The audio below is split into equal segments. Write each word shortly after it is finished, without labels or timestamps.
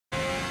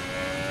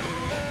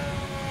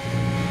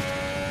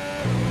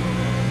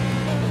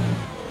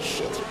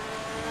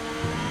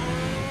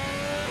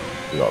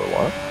got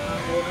what?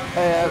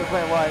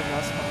 Went wide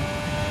last time.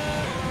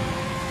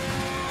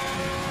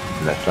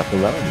 Let's talk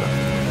about it.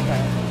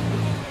 Okay.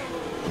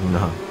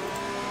 No.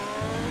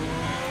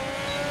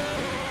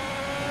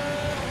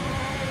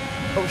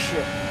 Oh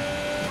shit.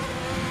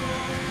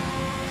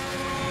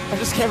 I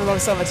just came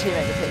alongside my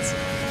teammate to fix it.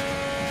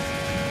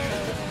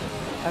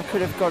 I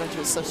could have got into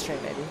a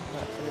slipstream maybe,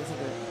 but it isn't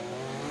good.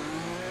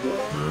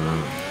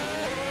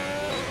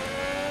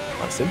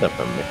 I see that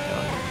from me.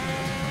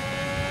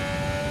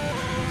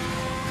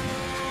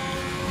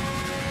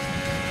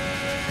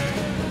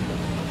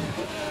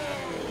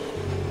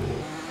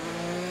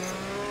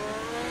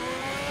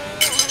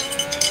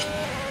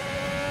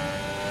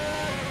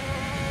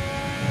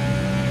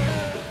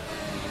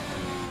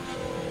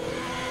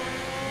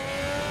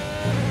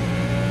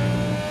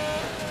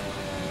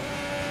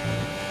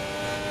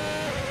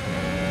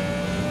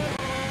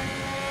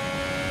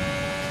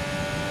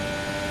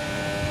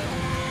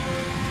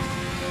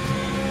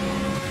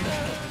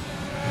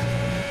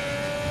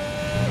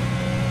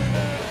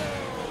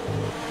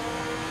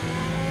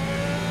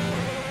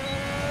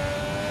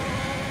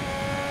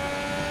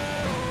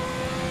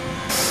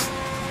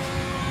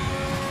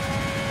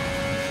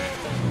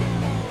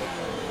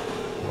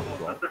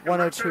 One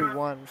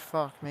 1021,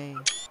 fuck me.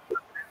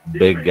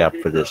 Big gap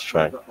for this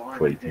track.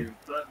 Waiting.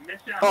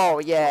 Oh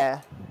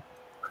yeah.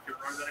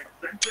 Okay.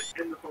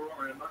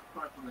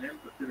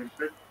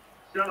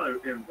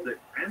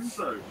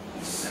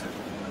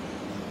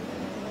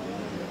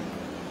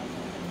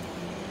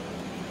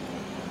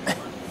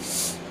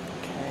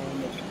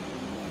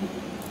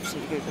 So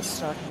you get the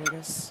start here, I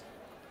guess.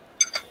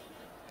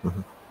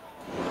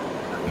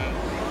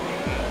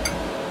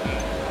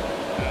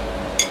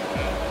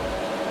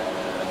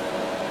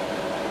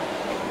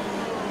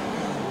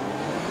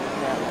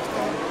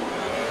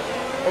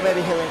 Or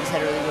maybe Hillian just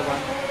had a really good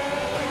one.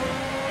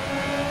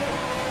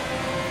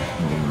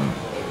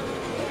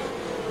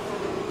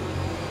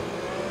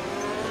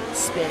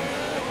 Spin.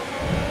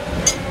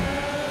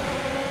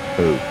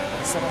 Who?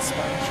 Someone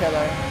spun.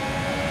 Cello.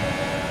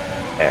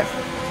 F.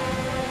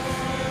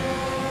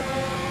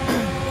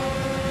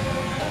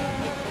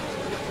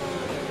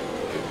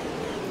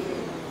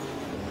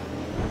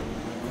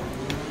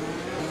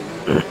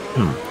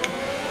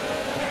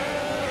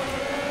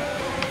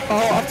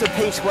 Oh, up to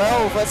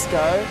P12. Let's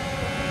go.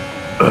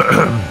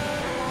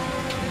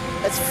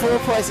 That's 4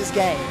 places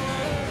gained.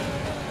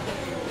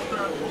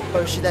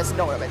 Oh shit, that's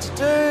not what I meant to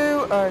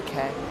do.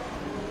 Okay.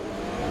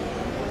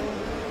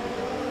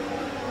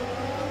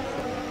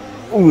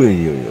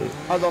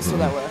 I lost all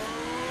that work.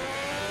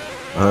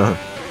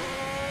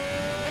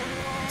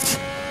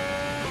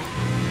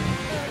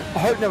 I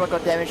hope no one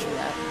got damaged from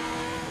that.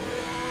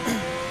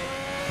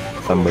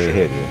 Somebody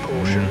hit you.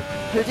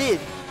 Who did?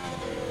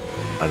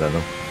 I don't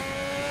know.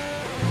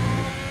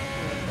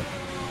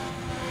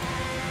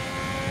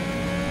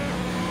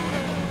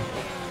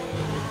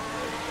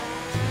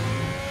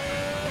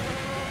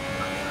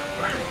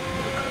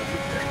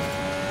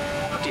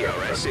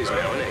 DRS is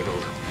now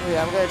enabled. Oh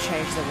yeah, I'm gonna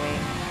change the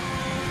wing.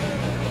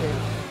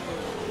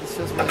 This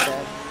feels really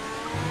bad.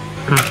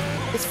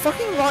 It's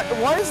fucking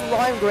why does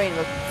lime green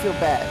feel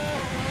bad?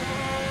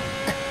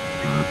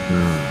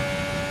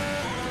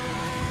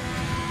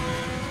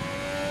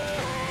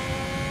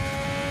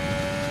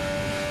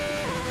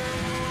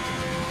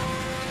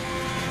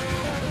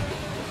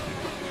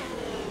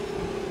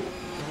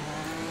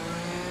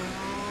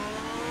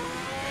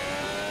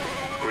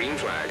 Green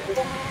flag.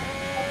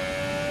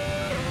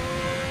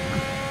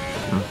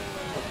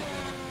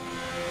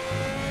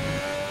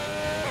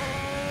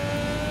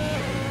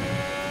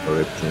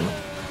 Correction.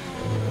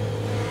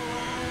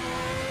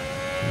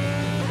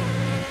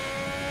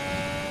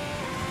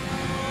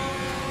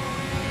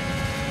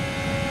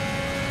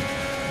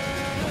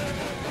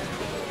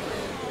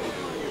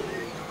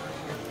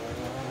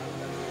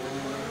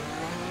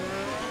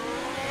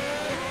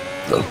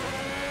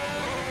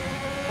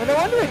 Well, no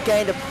wonder it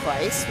gained a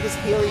place because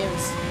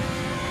Helium's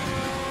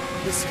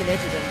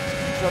disconnected and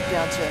dropped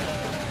down to.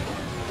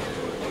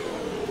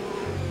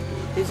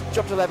 He's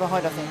dropped a lap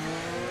behind, I think.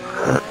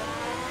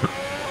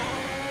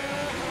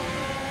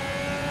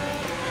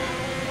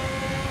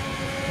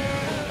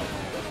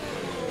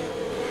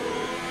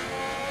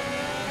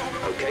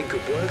 Okay,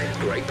 good work.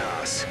 Great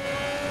pass.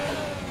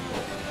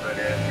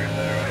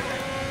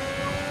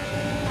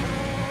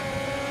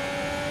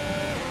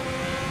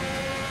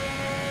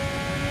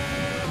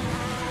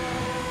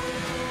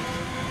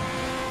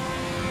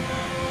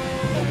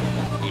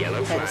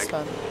 Yellow Thanks,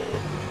 flag. fun.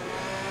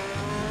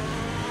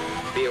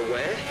 Be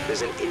aware,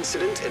 there's an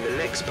incident in the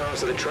next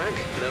part of the track.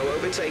 No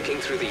overtaking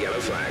through the yellow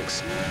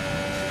flags.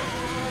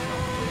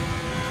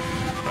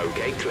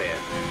 Okay, clear.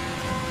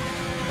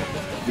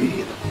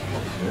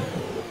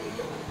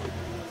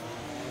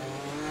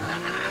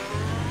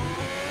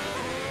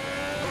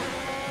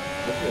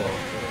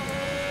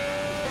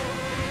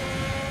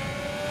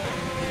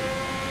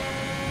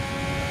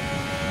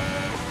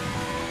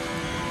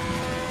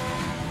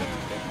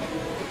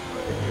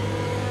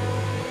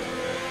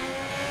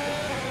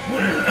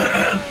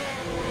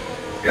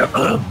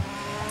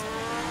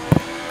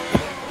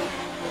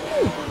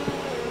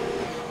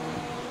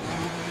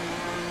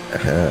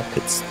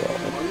 Pit stop.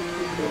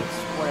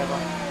 Whatever.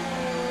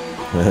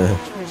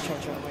 Please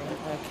change your wing.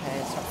 Okay,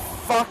 it's not.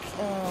 Fuck!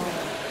 Oh my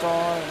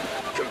god.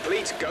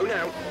 Complete, go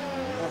now.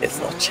 It's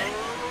not changed.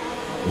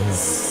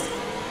 It's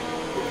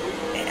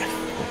F.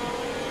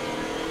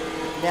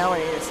 Now I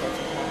need a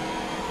safety car.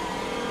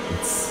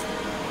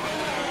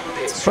 It's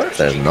Pit but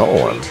there's no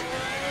one.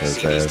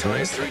 See these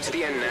tyres through to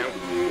the end now.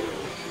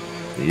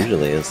 It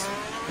usually is.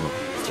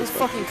 It's just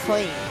fucking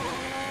clean.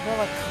 Not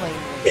like clean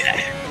legs.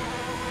 Yeah.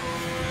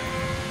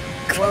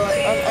 Well,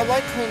 I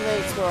like clean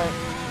legs, but like,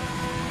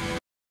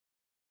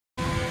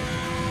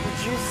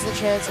 reduces the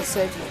chance of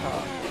safety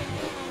car.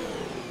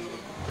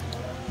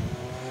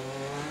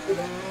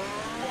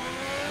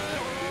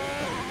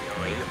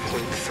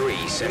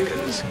 .3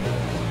 seconds.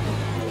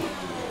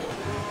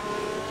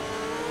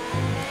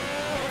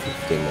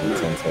 15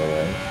 minutes until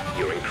right.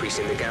 You're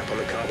increasing the gap on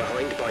the car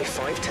behind by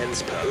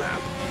 0.5 per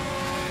lap.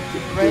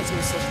 Great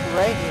news, such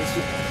great news.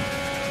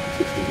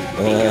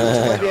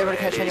 You won't be able to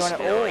catch anyone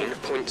at all.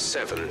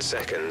 9.7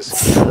 seconds.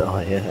 Oh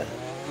yeah.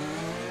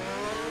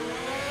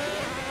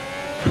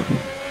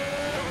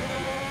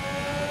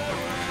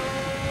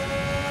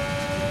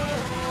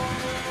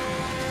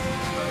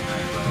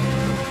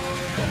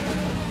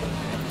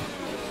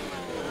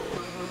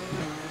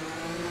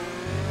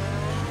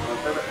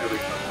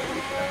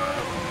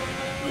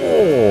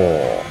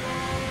 Oh.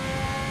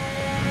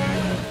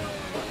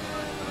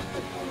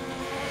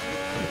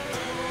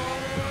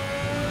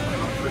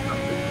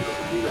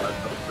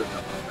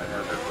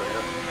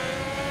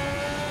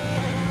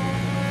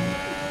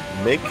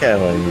 Mika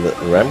and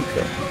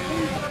Remke.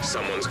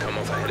 Someone's come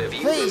off ahead of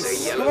you. Please,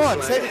 There's a come yellow on,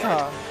 flag safety ahead.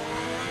 car.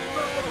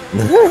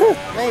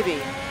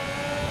 Maybe.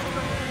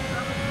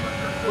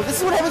 Well, this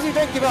is what happens if you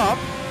don't give up.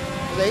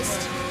 At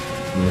least.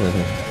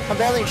 I'm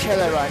barely in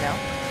cello right now.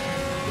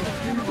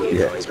 You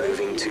Yeah. guys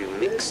moving to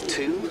mix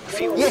 2,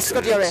 fuel Yes, to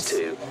got the mix RS.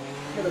 2.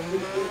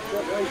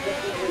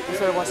 That's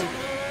what I wanted.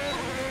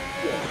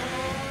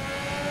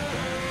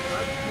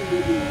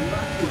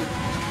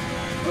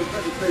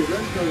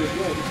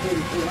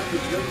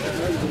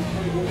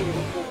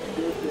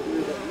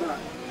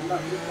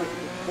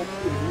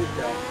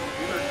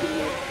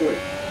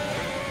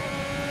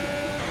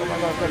 Oh my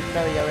god, I've got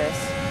no EOS.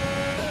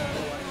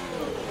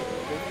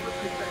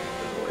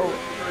 Oh.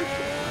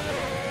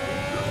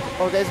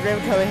 Oh, there's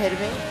Remco ahead of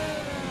me.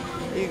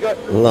 You got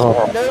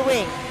Lord. no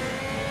wing.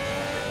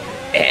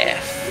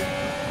 F.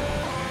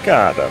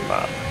 Got him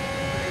up.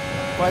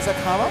 Why is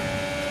that karma?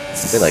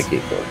 They like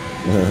equal.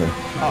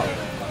 Oh.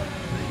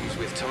 Use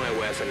with tyre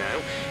wear for now.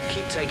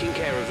 Keep taking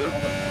care of them.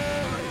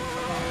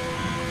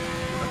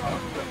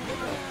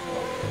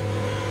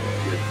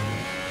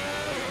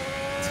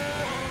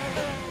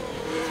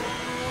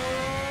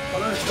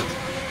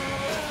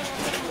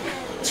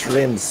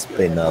 Trim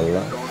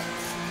spinella.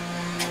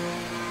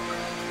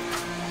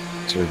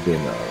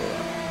 Turbinella.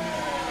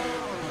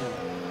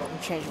 I'm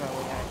changing my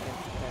wing out again.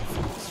 No,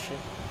 fuck this shit.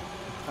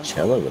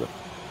 Cello with a.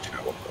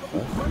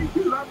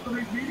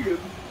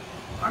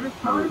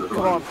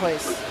 Come on,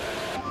 please.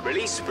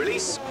 Release,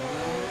 release.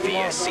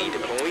 VSC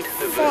deployed.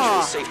 The virtual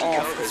Fuck safety off,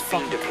 car has it's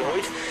been fucking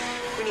deployed.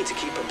 We need to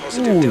keep a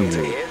positive Ooh.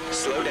 delta here.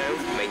 Slow down,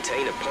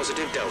 maintain a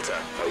positive delta.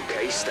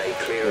 Okay, stay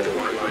clear of the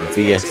white line on the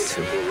VSC.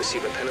 exit. You'll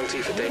receive a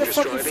penalty for the dangerous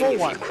fucking driving full if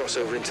one. you cross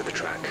over into the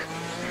track.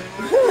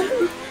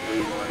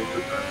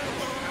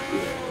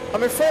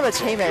 I'm in front of a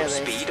teammate Your at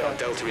least. speed, our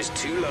delta is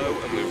too low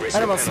and we risk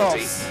And a I'm on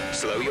penalty. softs.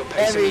 Slow your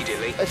pace And with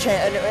immediately.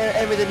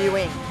 and with a new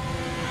wing.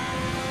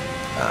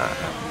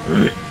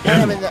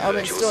 And I'm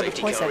Virtual still at the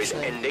safety points car is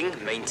actually. ending.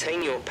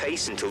 Maintain your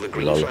pace until the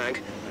green Lol. flag.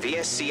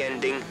 VSC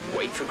ending.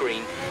 Wait for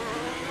green.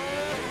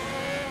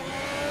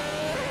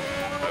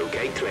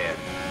 Okay, clear.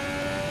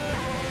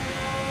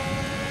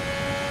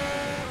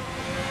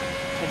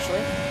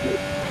 Potentially.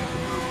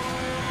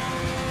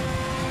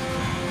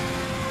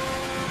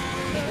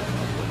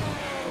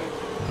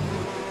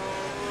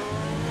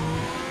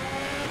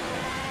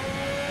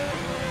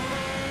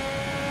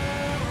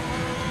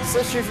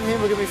 So shoot from him,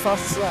 we're gonna be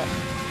fastest lap.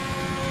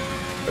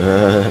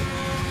 We're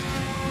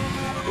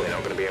not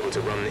going to be able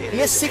to run in He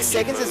has 6 engine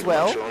seconds mode as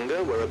well. much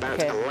longer. We're about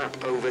Okay. a lap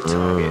over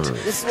target.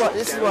 This is Down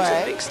to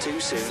why mix too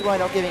this is soon. why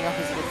not giving up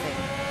is a good thing.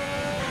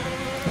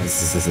 Like, I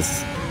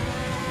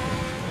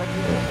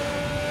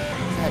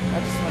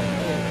just want to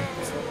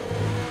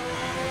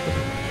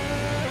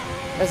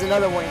There's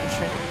another warning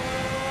machine.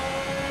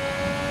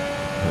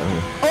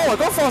 Oh, I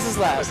got fastest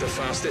That lap. was the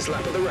fastest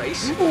lap of the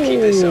race. Keep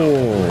this up.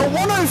 A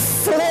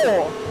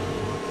 104!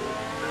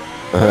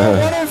 A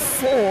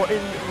 104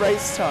 in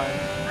race time.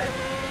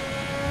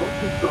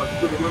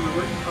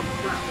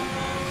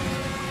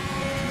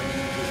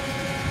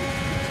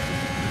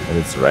 When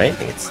it's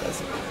raining, it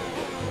says it.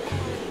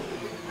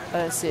 I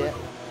don't see it.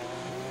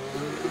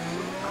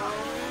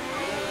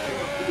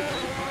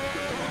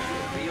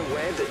 Be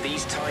aware that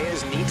these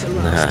tyres need to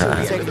last till the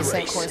end Taking of the the same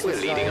race. course We're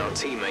as leading I- our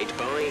teammate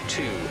by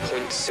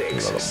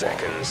 2.6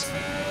 seconds.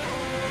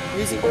 I'm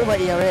using all my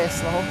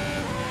ERS, lol.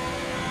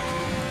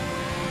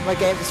 My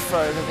game just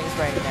froze, I think it's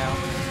raining now.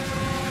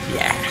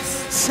 Yes.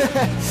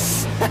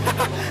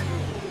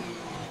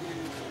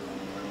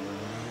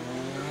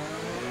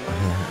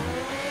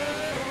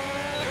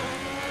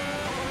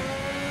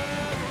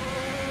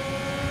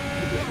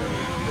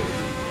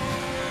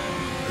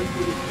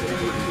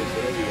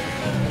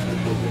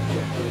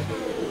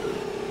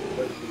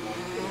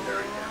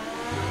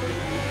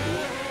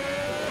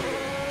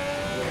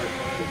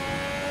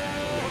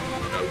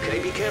 Okay,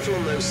 be careful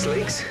on those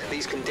slicks.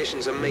 These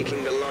conditions are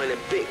making the line a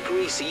bit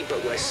greasy,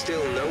 but we're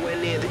still nowhere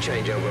near the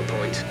changeover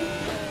point.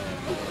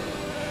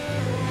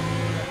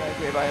 I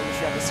agree, but I'm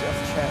trying to sit off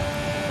the track.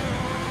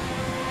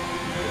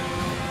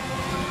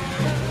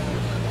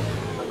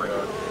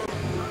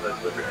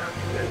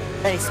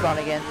 And he spun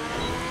again.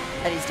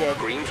 And he's dead.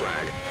 Green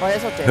flag. Oh,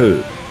 that's not dead.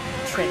 Who?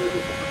 Trent.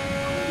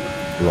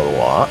 Little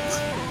what?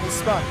 He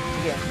spun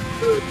again.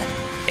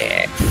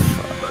 Yeah.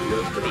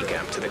 The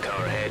gap to the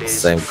car ahead is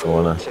Same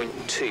corner.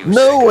 4.2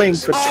 Knowing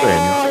seconds. for Oh,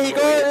 Trent. he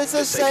got it. It's a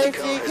The safety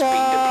has been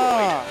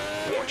car.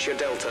 deployed. Watch your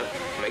delta.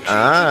 Make sure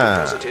you keep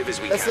it positive as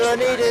we That's catch what I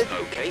the back. needed.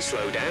 Okay,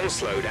 slow down,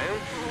 slow down.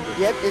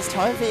 Yep, it's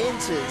time for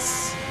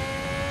inters.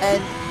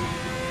 And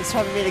it's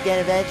time for me to gain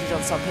advantage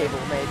on some people,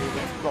 maybe,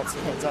 with lots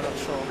of pins. I'm not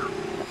sure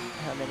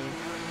how many.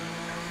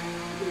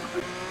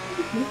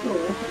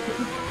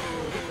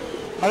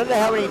 I don't know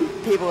how many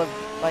people have,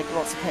 like,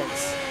 lots of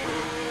pins.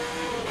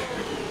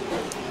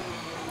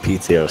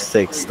 PTO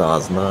 6,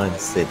 stars 9,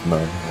 Sid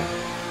 9.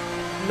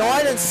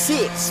 9 and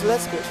 6, so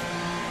that's good.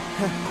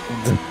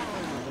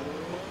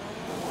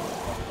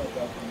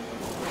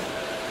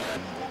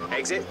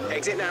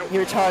 Exit now. He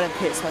retired in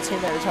pits. My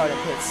teammate retired in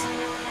pits.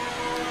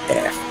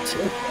 F.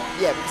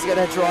 Yeah, because he got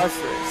a drive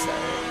through, so.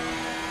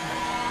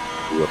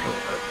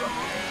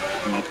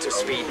 Up to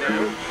speed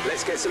now.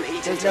 Let's get some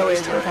heat There's into no way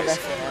those he's gonna come back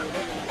tires.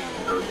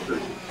 from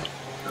that.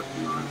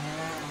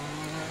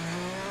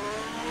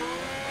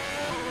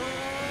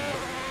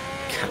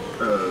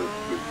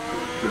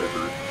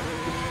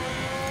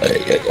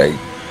 Hey.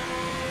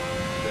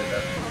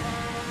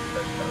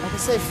 I can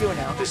save fuel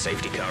now. The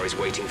safety car is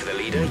waiting for the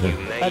leader. You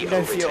may I've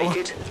no fuel. overtake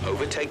it.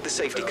 Overtake the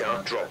safety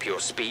car. Drop your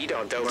speed.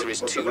 Our delta is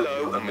too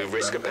low and we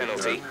risk a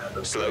penalty.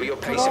 Slow your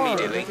pace Oh,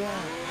 immediately.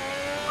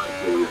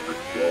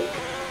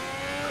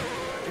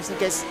 Just in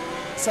case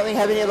something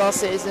happened here last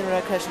season when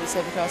I crashed in the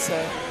safety car, so I'm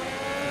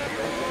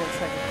gonna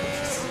try and be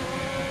cautious.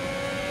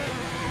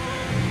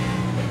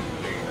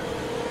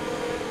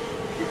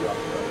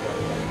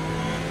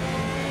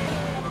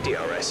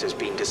 DRS has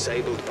been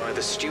disabled by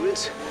the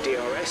stewards.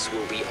 DRS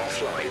will be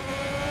offline.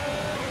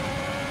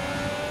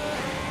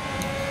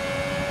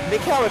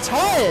 Mikhail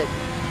retired!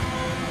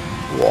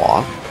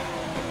 What?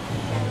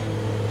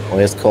 Oh,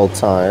 he has cold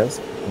tires.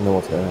 No,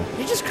 what the hell?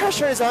 He just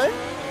crashed on his own?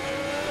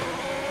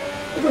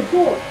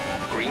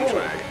 Green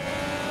flag.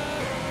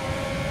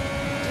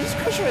 Did he just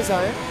crash on his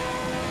own?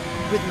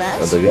 With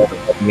Matt? Oh, the guy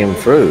letting him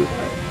through.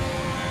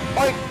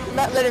 Oh,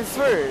 Matt let him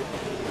through.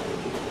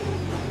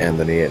 And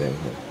then he hit him.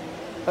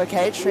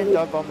 Okay, Trent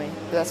dive bombed me,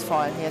 but that's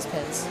fine, he has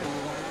pins.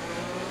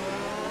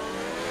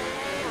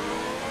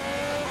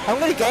 I'm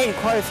gonna gain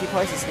quite a few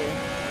places here.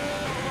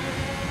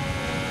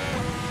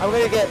 I'm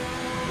gonna get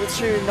the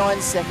two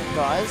 9-second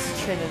guys,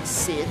 Trent and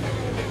Sid.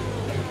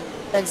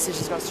 And Sid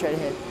just got straight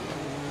ahead.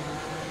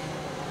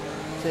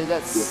 So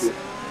that's...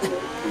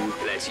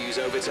 Let's use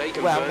overtake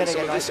and Wow, I'm burn gonna some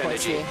get of nice this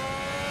points energy. here.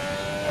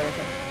 I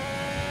reckon.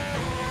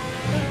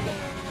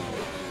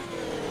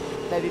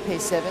 Maybe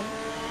P7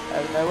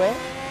 out of nowhere.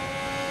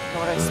 Not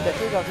what I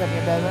expected, I was having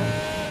a bad run.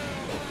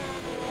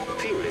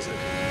 Fuel is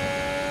looking.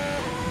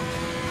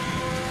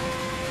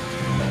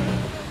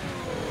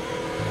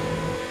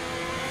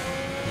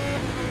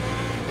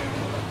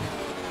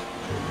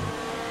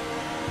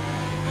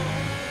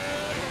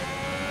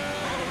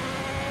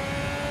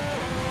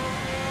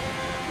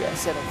 Yeah,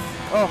 7.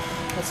 Oh,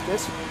 that's good.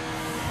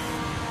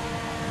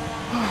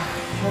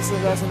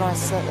 That's a nice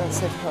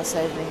safety car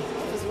saved me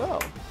as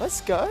well. Let's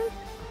go.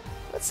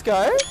 Let's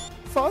go.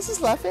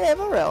 Fastest lap in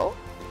MRL.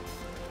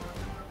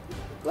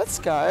 Let's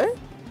go.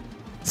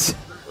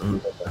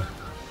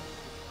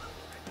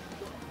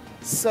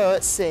 So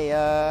let's see.